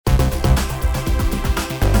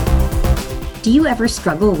Do you ever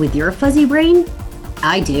struggle with your fuzzy brain?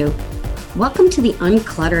 I do. Welcome to the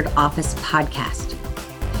Uncluttered Office podcast.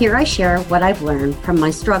 Here I share what I've learned from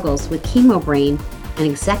my struggles with chemo brain and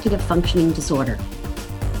executive functioning disorder.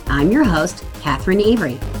 I'm your host, Catherine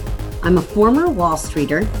Avery. I'm a former Wall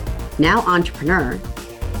Streeter, now entrepreneur,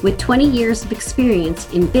 with 20 years of experience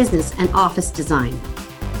in business and office design.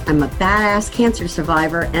 I'm a badass cancer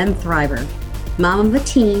survivor and thriver, mom of a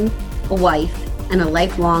teen, a wife, and a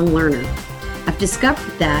lifelong learner. I've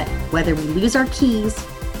discovered that whether we lose our keys,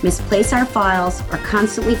 misplace our files, or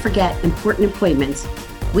constantly forget important appointments,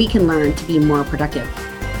 we can learn to be more productive.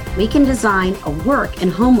 We can design a work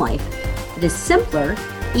and home life that is simpler,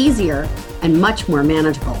 easier, and much more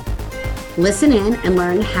manageable. Listen in and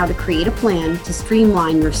learn how to create a plan to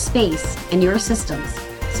streamline your space and your systems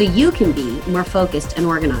so you can be more focused and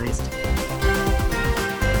organized.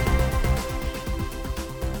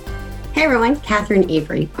 Hey everyone, Catherine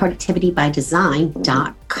Avery,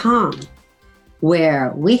 productivitybydesign.com,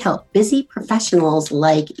 where we help busy professionals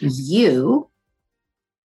like you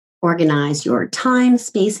organize your time,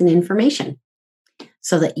 space, and information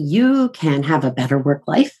so that you can have a better work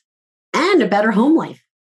life and a better home life.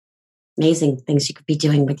 Amazing things you could be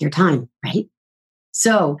doing with your time, right?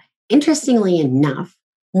 So, interestingly enough,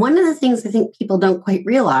 one of the things I think people don't quite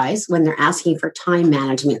realize when they're asking for time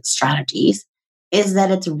management strategies is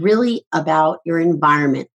that it's really about your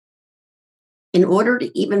environment. In order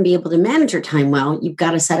to even be able to manage your time well, you've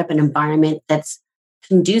got to set up an environment that's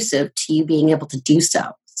conducive to you being able to do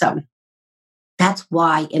so. So that's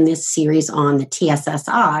why in this series on the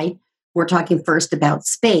TSSI, we're talking first about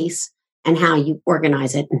space and how you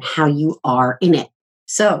organize it and how you are in it.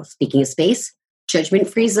 So speaking of space,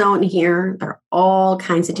 judgment-free zone here. There are all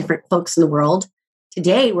kinds of different folks in the world.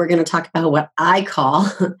 Today, we're going to talk about what I call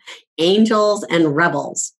angels and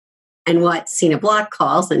rebels, and what Sina Block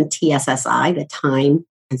calls in TSSI, the time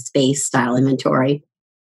and space style inventory,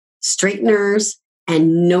 straighteners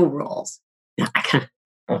and no rules. Now, I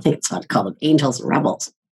think it's fun to call them angels and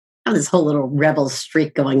rebels. I have this whole little rebel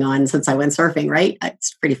streak going on since I went surfing, right?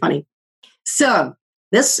 It's pretty funny. So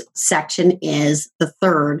this section is the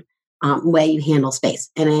third way you handle space,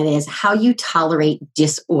 and it is how you tolerate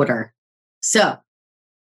disorder. So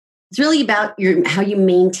it's really about how you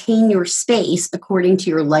maintain your space according to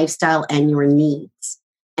your lifestyle and your needs.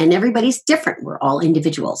 And everybody's different. We're all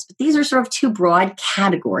individuals. But these are sort of two broad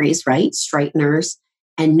categories, right? Straighteners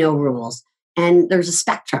and no rules. And there's a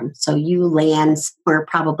spectrum. So you land somewhere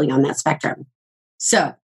probably on that spectrum.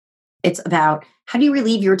 So it's about how do you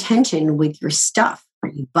relieve your tension with your stuff? Are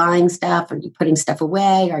you buying stuff? Are you putting stuff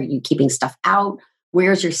away? Are you keeping stuff out?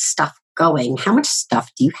 Where's your stuff going? How much stuff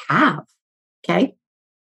do you have? Okay.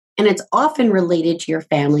 And it's often related to your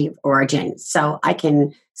family of origin. So I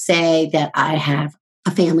can say that I have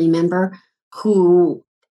a family member who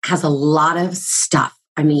has a lot of stuff.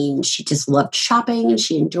 I mean, she just loved shopping and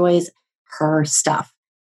she enjoys her stuff.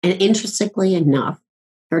 And interestingly enough,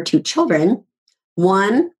 her two children,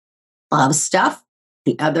 one loves stuff,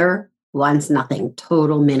 the other wants nothing,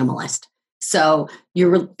 total minimalist. So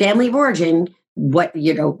your family of origin,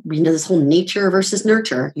 this whole nature versus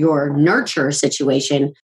nurture, your nurture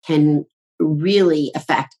situation can really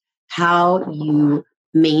affect how you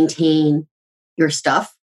maintain your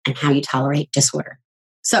stuff and how you tolerate disorder.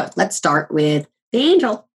 So let's start with the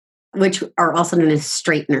angel, which are also known as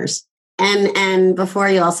straighteners. And before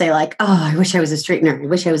you all say like, oh, I wish I was a straightener. I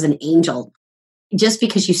wish I was an angel. Just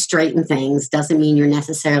because you straighten things doesn't mean you're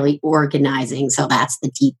necessarily organizing. So that's the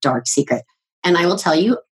deep, dark secret. And I will tell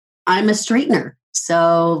you, I'm a straightener.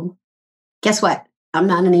 So guess what? I'm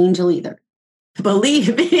not an angel either.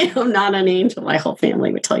 Believe me, I'm not an angel. My whole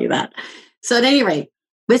family would tell you that. So at any rate,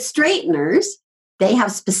 with straighteners, they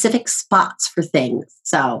have specific spots for things.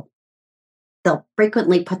 So they'll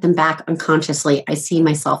frequently put them back unconsciously. I see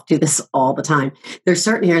myself do this all the time. There's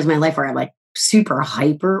certain areas of my life where I'm like super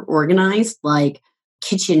hyper organized, like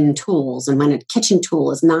kitchen tools. And when a kitchen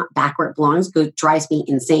tool is not back where it belongs, it drives me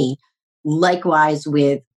insane. Likewise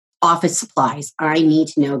with office supplies. I need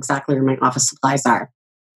to know exactly where my office supplies are.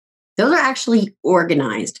 Those are actually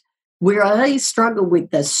organized. Where I struggle with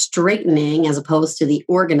the straightening as opposed to the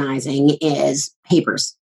organizing is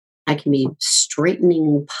papers. I can be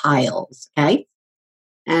straightening piles, okay?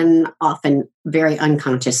 And often very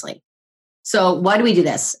unconsciously. So why do we do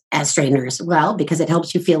this as straighteners? Well, because it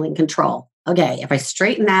helps you feel in control. Okay, if I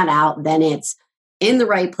straighten that out, then it's in the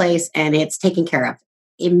right place and it's taken care of.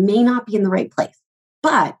 It may not be in the right place,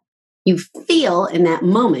 but you feel in that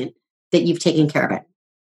moment that you've taken care of it.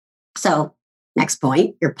 So next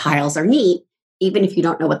point, your piles are neat, even if you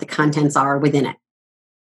don't know what the contents are within it.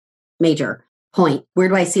 Major. point. Where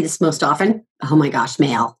do I see this most often? Oh my gosh,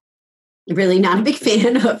 mail. Really not a big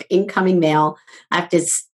fan of incoming mail. I have to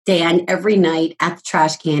stand every night at the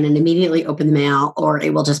trash can and immediately open the mail, or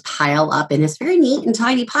it will just pile up in this very neat and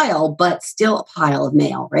tidy pile, but still a pile of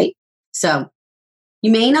mail, right? So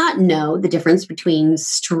you may not know the difference between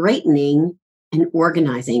straightening and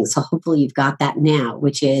organizing. So hopefully you've got that now,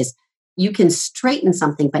 which is you can straighten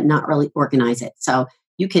something, but not really organize it. So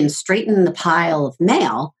you can straighten the pile of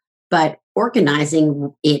mail, but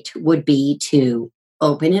organizing it would be to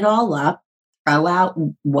open it all up, throw out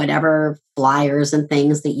whatever flyers and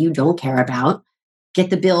things that you don't care about, get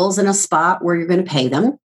the bills in a spot where you're going to pay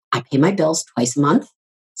them. I pay my bills twice a month.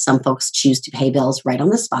 Some folks choose to pay bills right on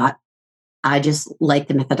the spot. I just like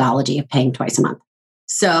the methodology of paying twice a month.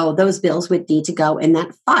 So those bills would need to go in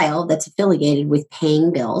that file that's affiliated with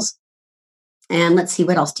paying bills. And let's see,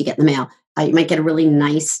 what else do you get in the mail? You might get a really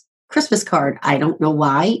nice Christmas card. I don't know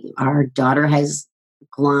why. Our daughter has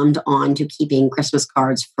glommed on to keeping Christmas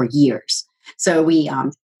cards for years. So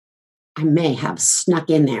I may have snuck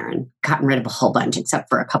in there and gotten rid of a whole bunch, except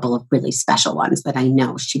for a couple of really special ones that I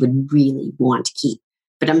know she would really want to keep.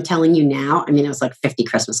 But I'm telling you now, I mean, it was like 50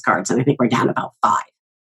 Christmas cards, and I think we're down about 5.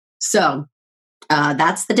 So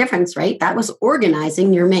that's the difference, right? That was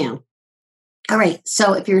organizing your mail. All right.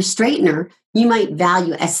 So if you're a straightener, you might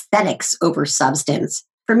value aesthetics over substance.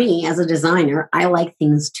 For me, as a designer, I like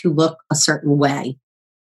things to look a certain way,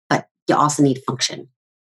 but you also need function.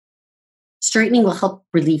 Straightening will help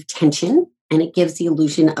relieve tension, and it gives the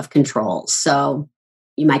illusion of control. So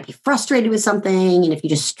you might be frustrated with something, and if you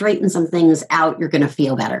just straighten some things out, you're going to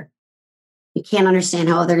feel better. You can't understand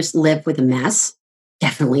how others live with a mess.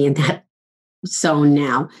 Definitely in that zone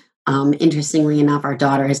now. Interestingly enough, our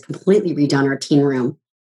daughter has completely redone our teen room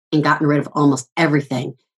and gotten rid of almost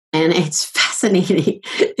everything. And it's fascinating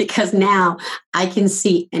because now I can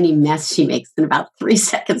see any mess she makes in about 3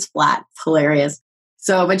 seconds flat. It's hilarious.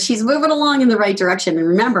 So, but she's moving along in the right direction. And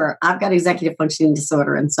remember, I've got executive functioning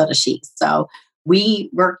disorder, and so does she. So we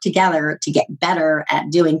work together to get better at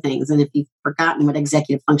doing things. And if you've forgotten what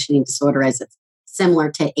executive functioning disorder is, it's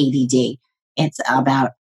similar to ADD. It's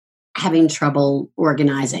about having trouble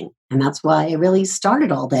organizing. And that's why I really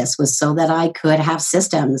started all this, was so that I could have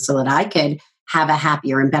systems, so that I could have a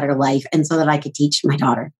happier and better life, and so that I could teach my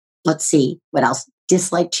daughter. Let's see, what else?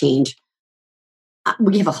 Dislike change.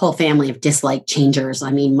 We have a whole family of dislike changers.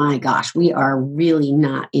 I mean, my gosh, we are really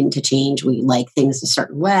not into change. We like things a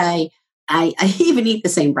certain way. I even eat the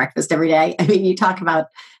same breakfast every day. I mean, you talk about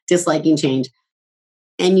disliking change.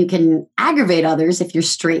 And you can aggravate others if you're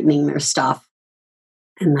straightening their stuff.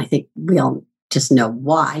 And I think we all just know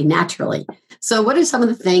why, naturally. So what are some of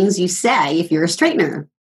the things you say if you're a straightener?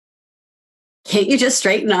 Can't you just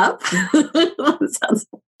straighten up? Sounds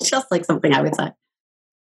just like something I would say.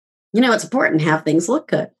 You know, it's important to have things look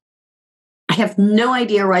good. I have no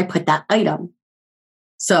idea where I put that item.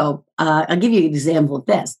 So I'll give you an example of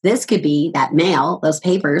this. This could be that mail, those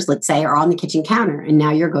papers, let's say, are on the kitchen counter, and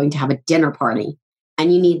now you're going to have a dinner party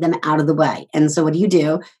and you need them out of the way. And so what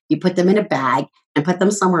do? You put them in a bag and put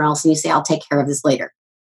them somewhere else, and you say, I'll take care of this later.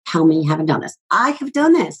 Tell me you haven't done this. I have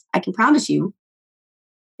done this. I can promise you,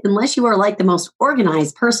 unless you are like the most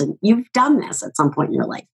organized person, you've done this at some point in your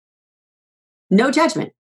life. No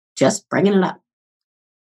judgment, just bringing it up.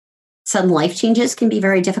 Sudden life changes can be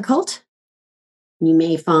very difficult. You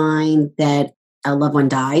may find that a loved one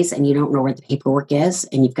dies and you don't know where the paperwork is,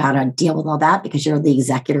 and you've got to deal with all that because you're the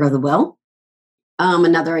executor of the will.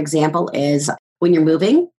 Another example is when you're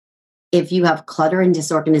moving, if you have clutter and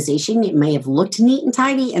disorganization, it may have looked neat and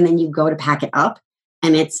tidy, and then you go to pack it up,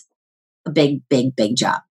 and it's a big, big, big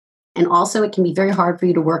job. And also, it can be very hard for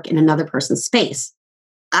you to work in another person's space.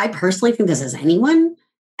 I personally think this is anyone.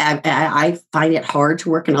 I find it hard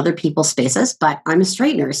to work in other people's spaces, but I'm a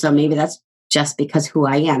straightener, so maybe that's just because who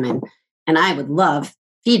I am. And I would love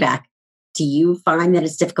feedback. Do you find that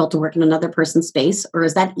it's difficult to work in another person's space, or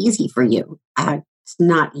is that easy for you? It's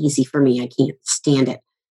not easy for me. I can't stand it.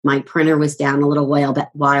 My printer was down a little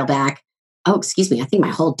while back. Oh, excuse me. I think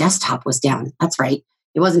my whole desktop was down. That's right.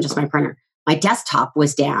 It wasn't just my printer. My desktop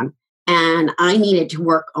was down, and I needed to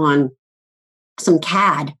work on some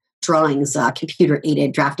CAD drawings,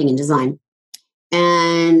 computer-aided drafting and design.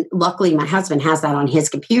 And luckily, my husband has that on his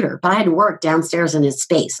computer, but I had to work downstairs in his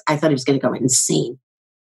space. I thought he was going to go insane.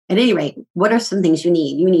 At any rate, what are some things you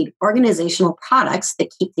need? You need organizational products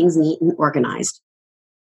that keep things neat and organized.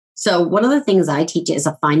 So one of the things I teach is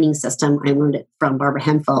a finding system. I learned it from Barbara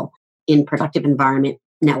Hemphill in Productive Environment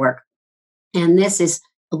Network. And this is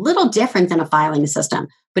a little different than a filing system,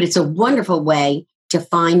 but it's a wonderful way to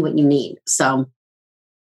find what you need. So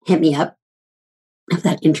hit me up if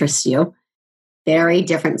that interests you. Very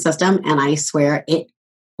different system, and I swear it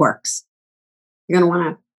works. You're going to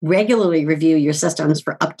want to regularly review your systems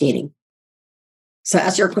for updating. So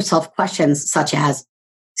ask yourself questions such as,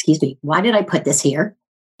 excuse me, why did I put this here?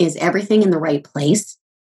 Is everything in the right place?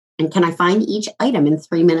 And can I find each item in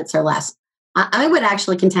 3 minutes or less? I would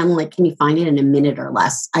actually contend, like, can you find it in a minute or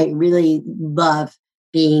less? I really love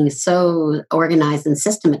being so organized and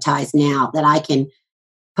systematized now that I can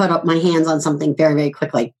put up my hands on something very, very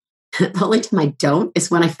quickly. The only time I don't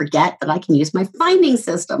is when I forget that I can use my finding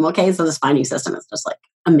system. Okay, so this finding system is just like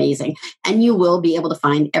amazing. And you will be able to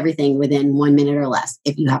find everything within 1 minute or less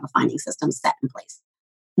if you have a finding system set in place.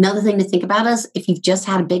 Another thing to think about is if you've just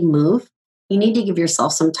had a big move, you need to give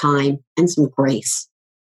yourself some time and some grace.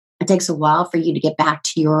 It takes a while for you to get back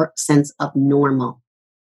to your sense of normal.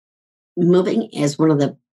 Moving is one of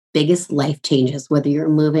the biggest life changes, whether you're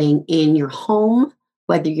moving in your home,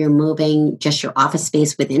 whether you're moving just your office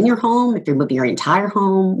space within your home, if you're moving your entire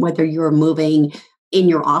home, whether you're moving in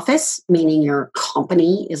your office, meaning your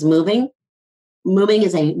company is moving. Moving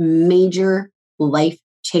is a major life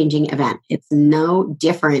changing event. It's no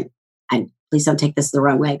different, and please don't take this the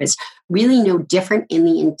wrong way, but it's really no different in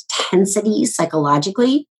the intensity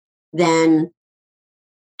psychologically than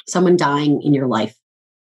someone dying in your life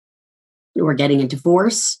or getting a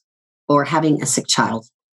divorce or having a sick child.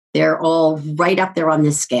 They're all right up there on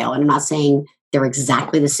this scale. And I'm not saying they're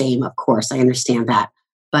exactly the same. Of course, I understand that.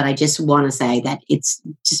 But I just want to say that it's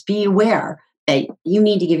just be aware that you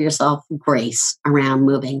need to give yourself grace around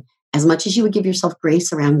moving as much as you would give yourself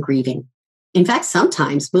grace around grieving. In fact,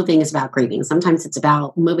 sometimes moving is about grieving. Sometimes it's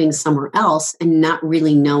about moving somewhere else and not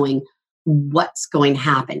really knowing what's going to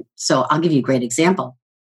happen. So I'll give you a great example.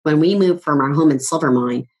 When we moved from our home in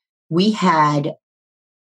Silvermine, we had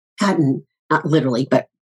gotten, not literally, but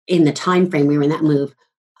in the time frame we were in that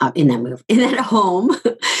home,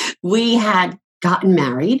 we had gotten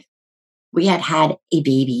married, we had had a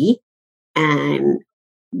baby, and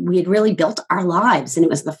we had really built our lives, and it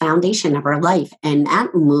was the foundation of our life. And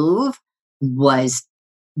that move was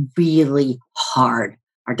really hard.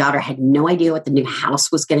 Our daughter had no idea what the new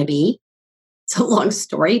house was going to be. It's a long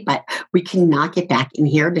story, but we could not get back in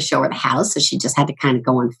here to show her the house. So she just had to kind of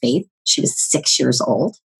go on faith. She was 6 years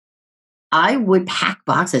old. I would pack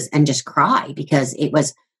boxes and just cry because it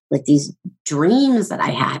was like these dreams that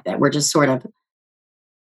I had that were just sort of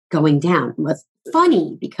going down. It was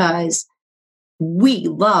funny because we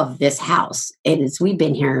love this house. We've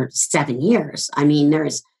been here 7 years. I mean,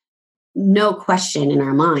 there's no question in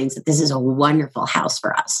our minds that this is a wonderful house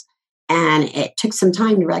for us. And it took some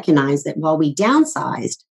time to recognize that while we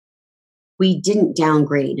downsized, we didn't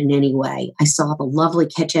downgrade in any way. I still have a lovely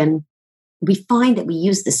kitchen. We find that we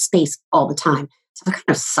use this space all the time. So I'm kind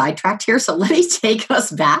of sidetracked here. So let me take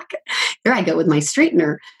us back. Here I go with my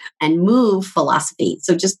straightener and move philosophy.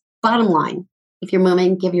 So just bottom line, if you're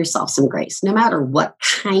moving, give yourself some grace, no matter what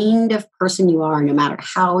kind of person you are, no matter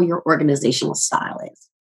how your organizational style is.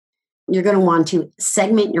 You're going to want to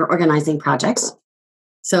segment your organizing projects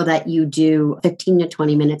so that you do 15 to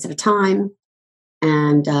 20 minutes at a time.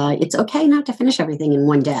 And it's okay not to finish everything in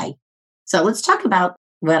one day. So let's talk about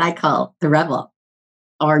what I call the rebel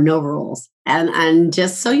or no rules. And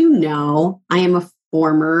just so you know, I am a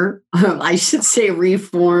former, I should say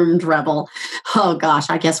reformed rebel. Oh gosh,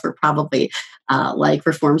 I guess we're probably like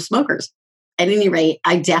reformed smokers. At any rate,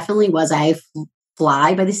 I definitely was a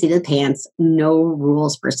fly by the seat of the pants, no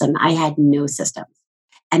rules person. I had no systems.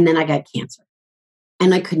 And then I got cancer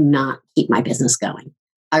and I could not keep my business going.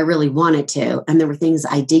 I really wanted to. And there were things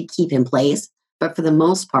I did keep in place. But for the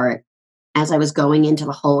most part, as I was going into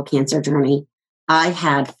the whole cancer journey, I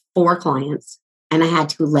had 4 clients and I had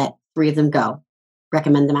to let 3 of them go,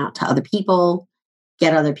 recommend them out to other people,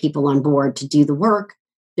 get other people on board to do the work.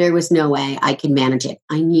 There was no way I could manage it.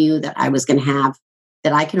 I knew that I was going to have,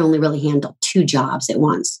 that I could only really handle 2 jobs at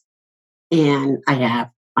once. And I have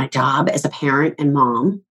my job as a parent and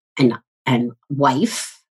mom and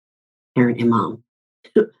wife, parent and mom,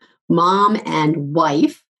 mom and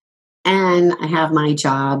wife. And I have my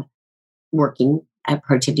job working at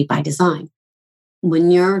Productivity by Design.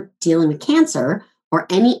 When you're dealing with cancer or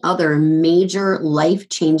any other major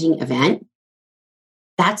life-changing event,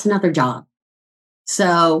 that's another job.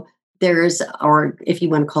 So there's, or if you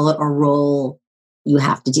want to call it a role you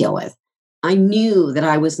have to deal with. I knew that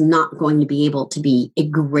I was not going to be able to be a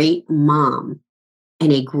great mom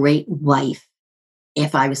and a great wife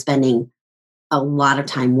if I was spending a lot of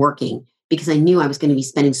time working, because I knew I was going to be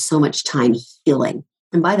spending so much time healing.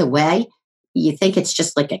 And by the way, you think it's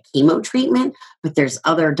just like a chemo treatment, but there's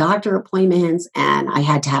other doctor appointments and I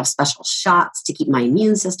had to have special shots to keep my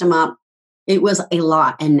immune system up. It was a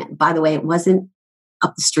lot. And by the way, it wasn't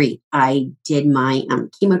up the street. I did my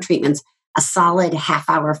chemo treatments a solid half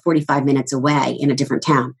hour, 45 minutes away in a different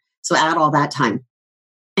town. So add all that time.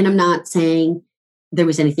 And I'm not saying there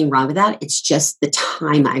was anything wrong with that. It's just the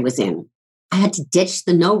time I was in. I had to ditch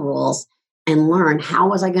the no rules and learn how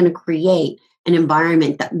was I going to create an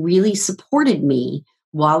environment that really supported me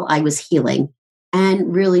while I was healing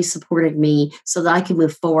and really supported me so that I could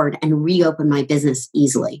move forward and reopen my business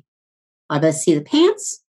easily. I had to see the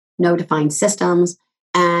pants, no defined systems,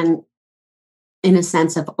 and in a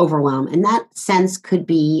sense of overwhelm. And that sense could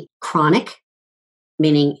be chronic,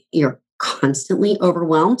 meaning you're constantly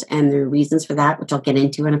overwhelmed, and there are reasons for that, which I'll get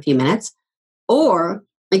into in a few minutes. Or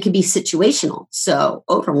it could be situational. So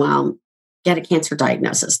overwhelm, get a cancer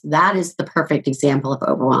diagnosis. That is the perfect example of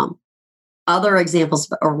overwhelm. Other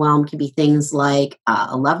examples of overwhelm can be things like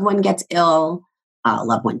a loved one gets ill, a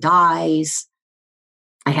loved one dies.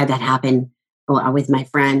 I had that happen with my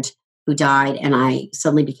friend who died, and I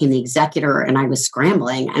suddenly became the executor, and I was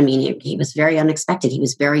scrambling. I mean, he was very unexpected. He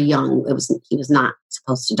was very young. He was not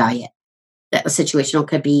supposed to die yet. That situational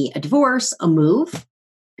could be a divorce, a move.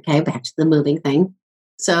 Okay, back to the moving thing.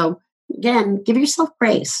 So again, give yourself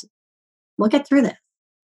grace. We'll get through this.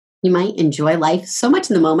 You might enjoy life so much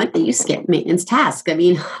in the moment that you skip maintenance tasks. I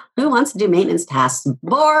mean, who wants to do maintenance tasks?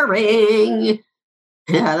 Boring.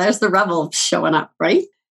 Yeah, there's the rebel showing up, right?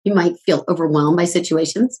 You might feel overwhelmed by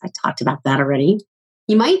situations. I talked about that already.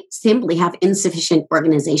 You might simply have insufficient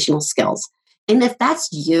organizational skills. And if that's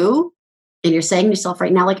you, and you're saying to yourself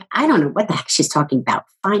right now, like, I don't know what the heck she's talking about.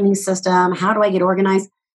 Finding system, how do I get organized?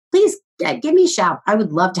 Please give me a shout. I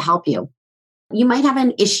would love to help you. You might have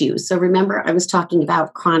an issue. So remember, I was talking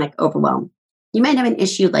about chronic overwhelm. You might have an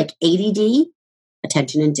issue like ADD,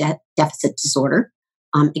 attention and deficit disorder,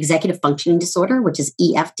 executive functioning disorder, which is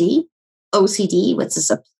EFD, OCD, which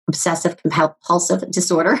is obsessive compulsive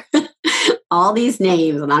disorder. All these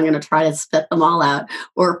names, and I'm going to try to spit them all out,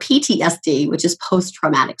 or PTSD, which is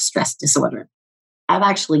post-traumatic stress disorder. I've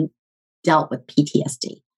actually dealt with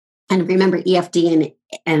PTSD. And remember, EFD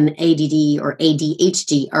and ADD or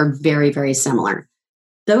ADHD are very, very similar.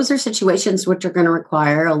 Those are situations which are going to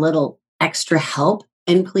require a little extra help.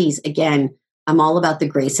 And please, again, I'm all about the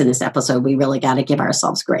grace in this episode. We really got to give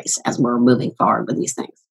ourselves grace as we're moving forward with these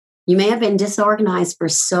things. You may have been disorganized for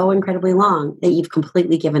so incredibly long that you've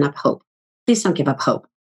completely given up hope. Please don't give up hope.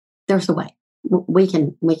 There's a way. We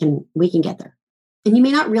can get there. And you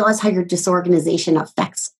may not realize how your disorganization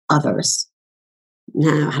affects others.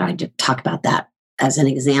 Now, how do I talk about that as an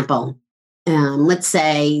example? Let's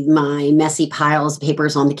say my messy piles of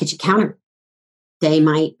papers on the kitchen counter. They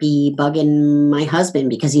might be bugging my husband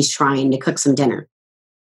because he's trying to cook some dinner.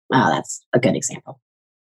 Well, that's a good example.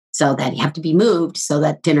 So that you have to be moved so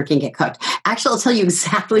that dinner can get cooked. Actually, I'll tell you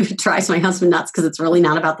exactly what drives my husband nuts because it's really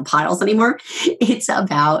not about the piles anymore. It's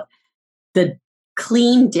about the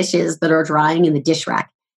clean dishes that are drying in the dish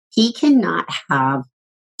rack. He cannot have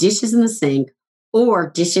dishes in the sink or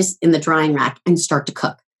dishes in the drying rack and start to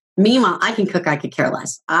cook. Meanwhile, I can cook, I could care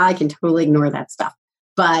less. I can totally ignore that stuff.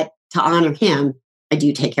 But to honor him, I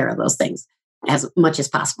do take care of those things as much as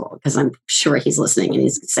possible because I'm sure he's listening and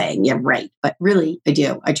he's saying, yeah, right. But really, I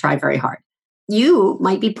do. I try very hard. You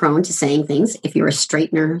might be prone to saying things if you're a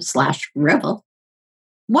straightener/rebel.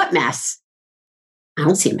 What mess? I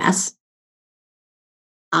don't see a mess.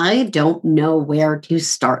 I don't know where to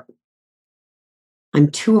start.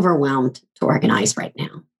 I'm too overwhelmed to organize right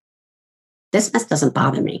now. This mess doesn't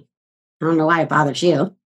bother me. I don't know why it bothers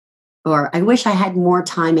you. Or I wish I had more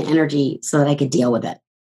time and energy so that I could deal with it.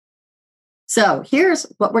 So here's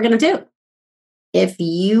what we're going to do. If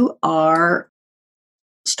you are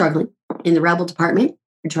struggling in the rebel department,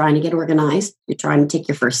 you're trying to get organized, you're trying to take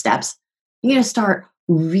your first steps, you're going to start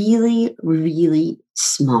really, really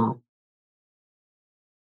small.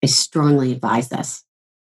 I strongly advise this.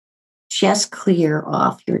 Just clear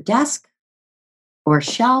off your desk or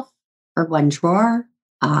shelf or one drawer.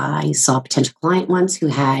 I saw a potential client once who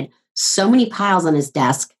had so many piles on his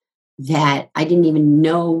desk that I didn't even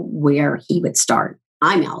know where he would start.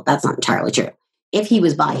 I know that's not entirely true. If he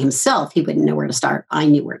was by himself, he wouldn't know where to start. I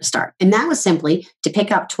knew where to start. And that was simply to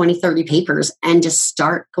pick up 20, 30 papers and just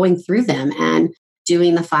start going through them and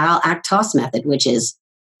doing the file, act, toss method, which is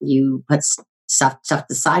you put stuff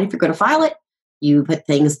aside if you're going to file it. You put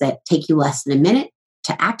things that take you less than a minute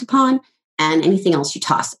to act upon, and anything else you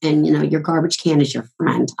toss. And, your garbage can is your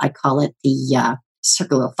friend. I call it the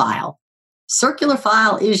circular file. Circular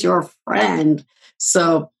file is your friend.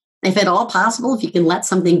 So if at all possible, if you can let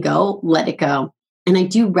something go, let it go. And I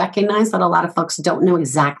do recognize that a lot of folks don't know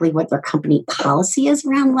exactly what their company policy is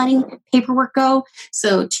around letting paperwork go.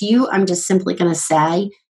 So to you, I'm just simply going to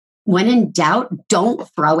say, When in doubt, don't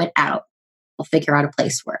throw it out. We'll figure out a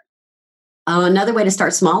place for it. Another way to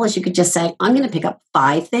start small is you could just say, I'm going to pick up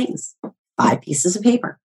 5 things, 5 pieces of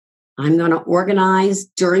paper. I'm going to organize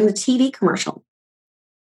during the TV commercial.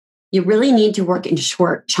 You really need to work in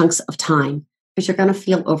short chunks of time because you're going to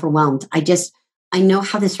feel overwhelmed. I know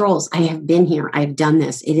how this rolls. I have been here. I've done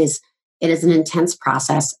this. It is an intense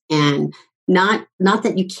process, and not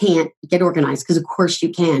that you can't get organized, because of course you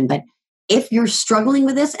can. But if you're struggling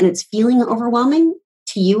with this and it's feeling overwhelming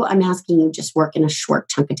to you, I'm asking you just work in a short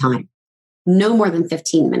chunk of time, no more than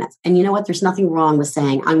 15 minutes. And you know what? There's nothing wrong with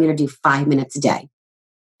saying, I'm going to do 5 minutes a day.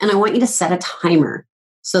 And I want you to set a timer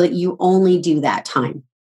so that you only do that time.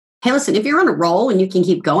 Hey, listen, if you're on a roll and you can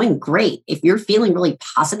keep going, great. If you're feeling really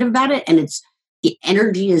positive about it and the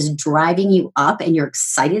energy is driving you up and you're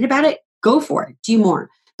excited about it, go for it. Do more.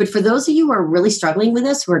 But for those of you who are really struggling with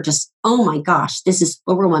this, who are just, oh my gosh, this is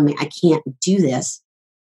overwhelming. I can't do this.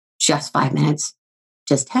 Just 5 minutes,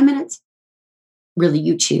 just 10 minutes. Really,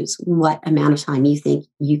 you choose what amount of time you think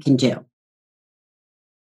you can do.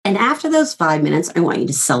 And after those 5 minutes, I want you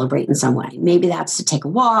to celebrate in some way. Maybe that's to take a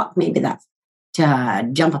walk. Maybe that's to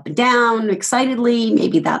jump up and down excitedly.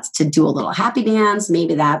 Maybe that's to do a little happy dance.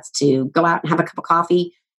 Maybe that's to go out and have a cup of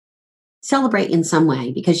coffee. Celebrate in some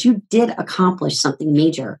way because you did accomplish something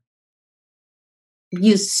major.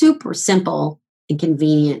 Use super simple and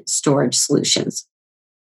convenient storage solutions.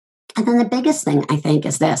 And then the biggest thing, I think,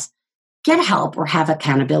 is this: get help or have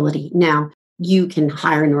accountability. Now, you can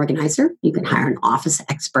hire an organizer. You can hire an office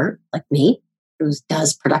expert like me who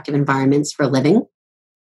does productive environments for a living.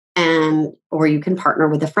 Or you can partner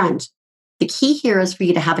with a friend. The key here is for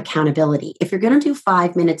you to have accountability. If you're going to do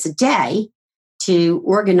 5 minutes a day to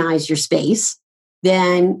organize your space,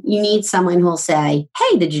 then you need someone who will say,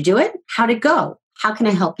 hey, did you do it? How'd it go? How can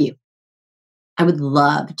I help you? I would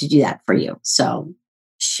love to do that for you. So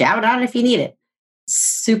shout out if you need it.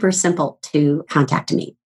 Super simple to contact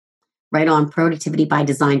me. Right on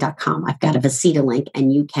productivitybydesign.com. I've got a Visita link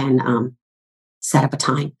and you can set up a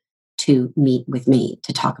time to meet with me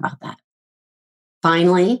to talk about that.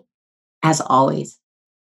 Finally, as always,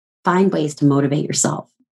 find ways to motivate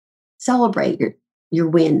yourself. Celebrate your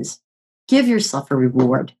wins. Give yourself a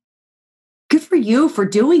reward. Good for you for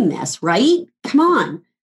doing this, right? Come on.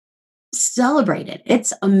 Celebrate it.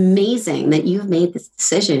 It's amazing that you've made this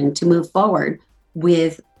decision to move forward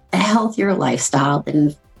with a healthier lifestyle that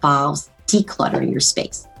involves decluttering your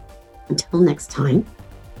space. Until next time,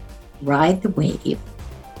 ride the wave.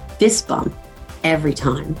 Fist bump every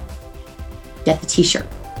time. Get the t-shirt.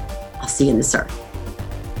 I'll see you in the surf.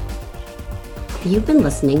 You've been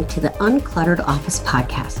listening to the Uncluttered Office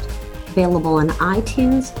Podcast, available on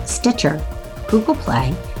iTunes, Stitcher, Google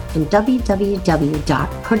Play, and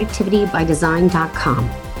www.productivitybydesign.com.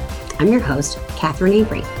 I'm your host, Catherine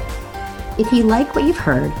Avery. If you like what you've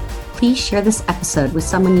heard, please share this episode with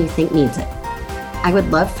someone you think needs it. I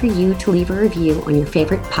would love for you to leave a review on your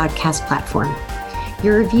favorite podcast platform.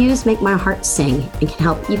 Your reviews make my heart sing and can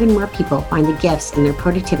help even more people find the gifts in their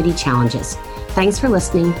productivity challenges. Thanks for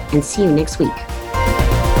listening, and see you next week.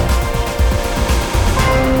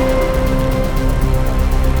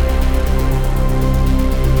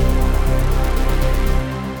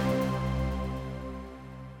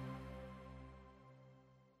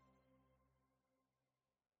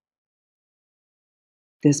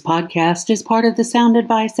 This podcast is part of the Sound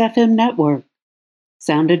Advice FM network.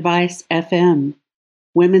 Sound Advice FM.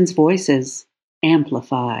 Women's voices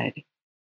amplified.